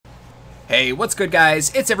Hey, what's good, guys?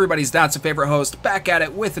 It's everybody's not so favorite host, back at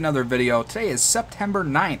it with another video. Today is September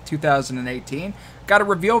 9th, 2018. Got a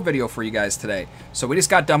reveal video for you guys today. So we just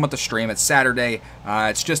got done with the stream. It's Saturday.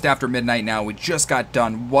 It's just after midnight now. We just got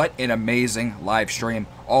done. What an amazing live stream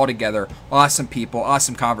all together. Awesome people,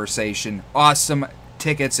 awesome conversation, awesome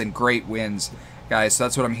tickets, and great wins. Guys, so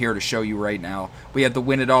that's what I'm here to show you right now. We had the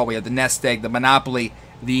Win It All, we had the Nest Egg, the Monopoly,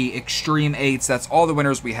 the Extreme 8s. That's all the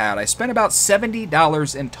winners we had. I spent about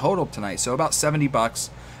 $70 in total tonight, so about 70 bucks.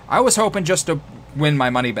 I was hoping just to win my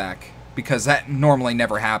money back, because that normally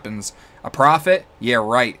never happens. A profit? Yeah,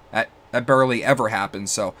 right. That barely ever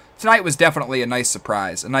happens. So tonight was definitely a nice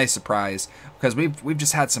surprise. Because we've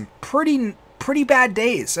just had some pretty bad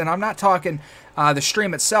days, and I'm not talking the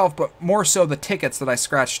stream itself, but more so the tickets that I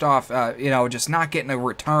scratched off. Just not getting a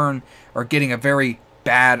return, or getting a very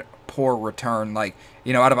bad, poor return. Like,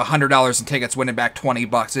 out of $100 in tickets, winning back 20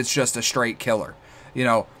 bucks. It's just a straight killer.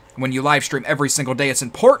 When you live stream every single day, it's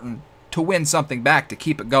important to win something back, to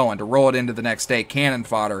keep it going, to roll it into the next day. Cannon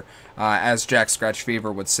fodder, as Jack Scratch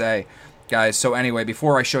Fever would say. Guys, so anyway,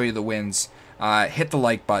 before I show you the wins, hit the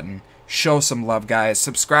like button. Show some love, guys.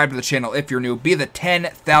 Subscribe to the channel if you're new. Be the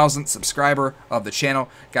 10,000th subscriber of the channel.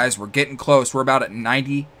 Guys, we're getting close. We're about at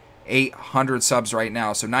 9,800 subs right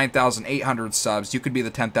now. So 9,800 subs. You could be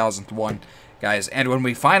the 10,000th one, guys. And when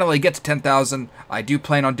we finally get to 10,000, I do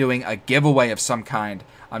plan on doing a giveaway of some kind.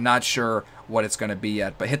 I'm not sure what it's going to be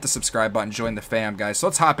yet, but hit the subscribe button. Join the fam, guys. So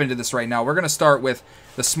let's hop into this right now. We're going to start with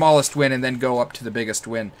the smallest win and then go up to the biggest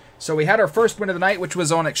win. So we had our first win of the night, which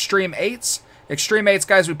was on Extreme 8s. Extreme 8s,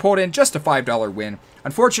 guys, we pulled in just a $5 win.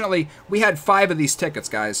 Unfortunately, we had 5 of these tickets,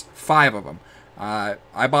 guys. 5 of them.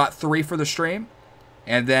 I bought 3 for the stream.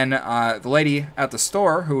 And then the lady at the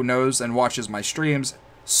store who knows and watches my streams,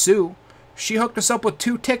 Sue, she hooked us up with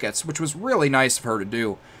 2 tickets, which was really nice of her to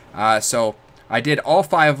do. So I did all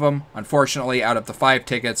 5 of them. Unfortunately, out of the 5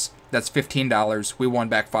 tickets, that's $15. We won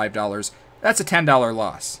back $5. That's a $10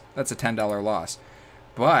 loss.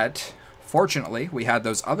 But fortunately, we had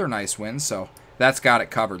those other nice wins, so that's got it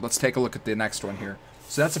covered. Let's take a look at the next one here.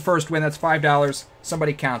 So that's the first win. That's $5.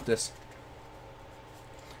 Somebody count this.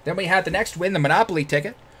 Then we had the next win, the Monopoly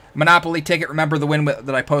ticket. Monopoly ticket, remember the win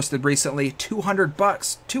that I posted recently? 200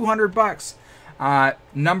 bucks. 200 bucks.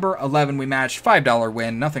 Number 11, we matched. $5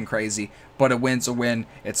 win. Nothing crazy, but a win's a win.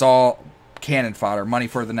 It's all cannon fodder. Money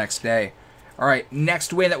for the next day. All right,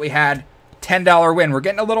 next win that we had, $10 win. We're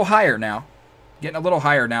getting a little higher now.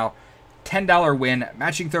 $10 win,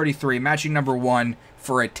 matching 33, matching number 1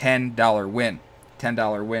 for a $10 win.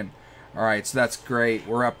 $10 win. All right, so that's great.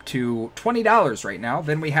 We're up to $20 right now.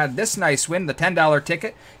 Then we had this nice win. The $10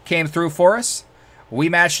 ticket came through for us. We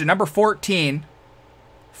matched a number 14.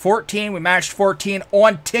 14, we matched 14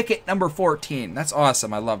 on ticket number 14. That's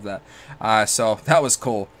awesome. I love that. So that was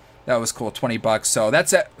cool. 20 bucks. So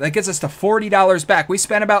that's it. That gets us to $40 back. We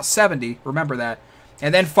spent about 70. Remember that.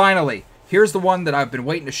 And then finally, here's the one that I've been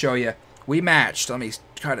waiting to show you. We matched. Let me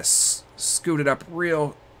try to scoot it up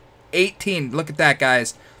real. 18. Look at that,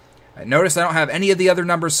 guys. Notice I don't have any of the other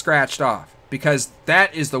numbers scratched off, because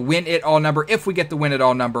that is the Win It All number. If we get the Win It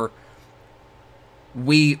All number,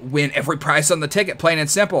 we win every prize on the ticket, plain and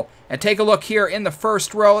simple. And take a look here in the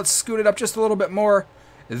first row. Let's scoot it up just a little bit more.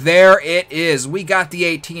 There it is. We got the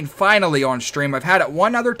 18 finally on stream. I've had it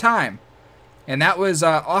one other time, and that was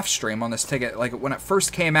off stream on this ticket, like when it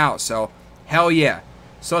first came out. So hell yeah.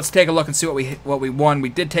 So let's take a look and see what we won. We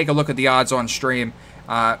did take a look at the odds on stream.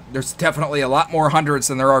 There's definitely a lot more hundreds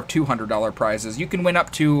than there are $200 prizes. You can win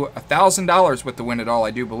up to $1,000 with the Win It All,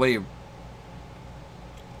 I do believe.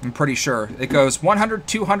 I'm pretty sure. It goes 100,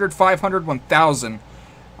 200, 500, 1,000.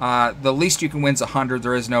 The least you can win is 100.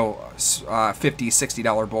 There is no $50,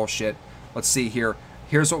 $60 bullshit. Let's see here.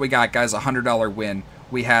 Here's what we got, guys. $100 win.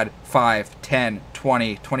 We had 5, 10,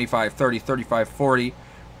 20, 25, 30, 35, 40,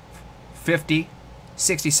 50,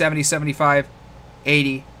 60, 70, 75,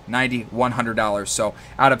 80, 90, $100. So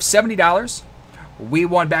out of $70, we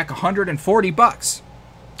won back 140 bucks.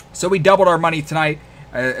 So we doubled our money tonight,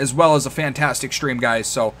 as well as a fantastic stream, guys.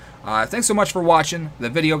 So thanks so much for watching the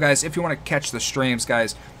video, guys. If you want to catch the streams,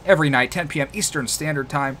 guys, every night, 10 p.m. Eastern Standard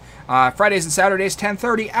Time. Fridays and Saturdays,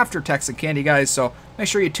 10:30 after Tex and Candy, guys. So make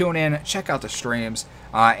sure you tune in, check out the streams,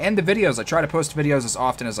 and the videos. I try to post videos as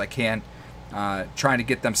often as I can. Trying to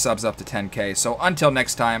get them subs up to 10K. So until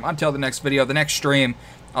next time, until the next video, the next stream,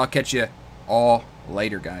 I'll catch you all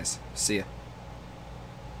later, guys. See ya.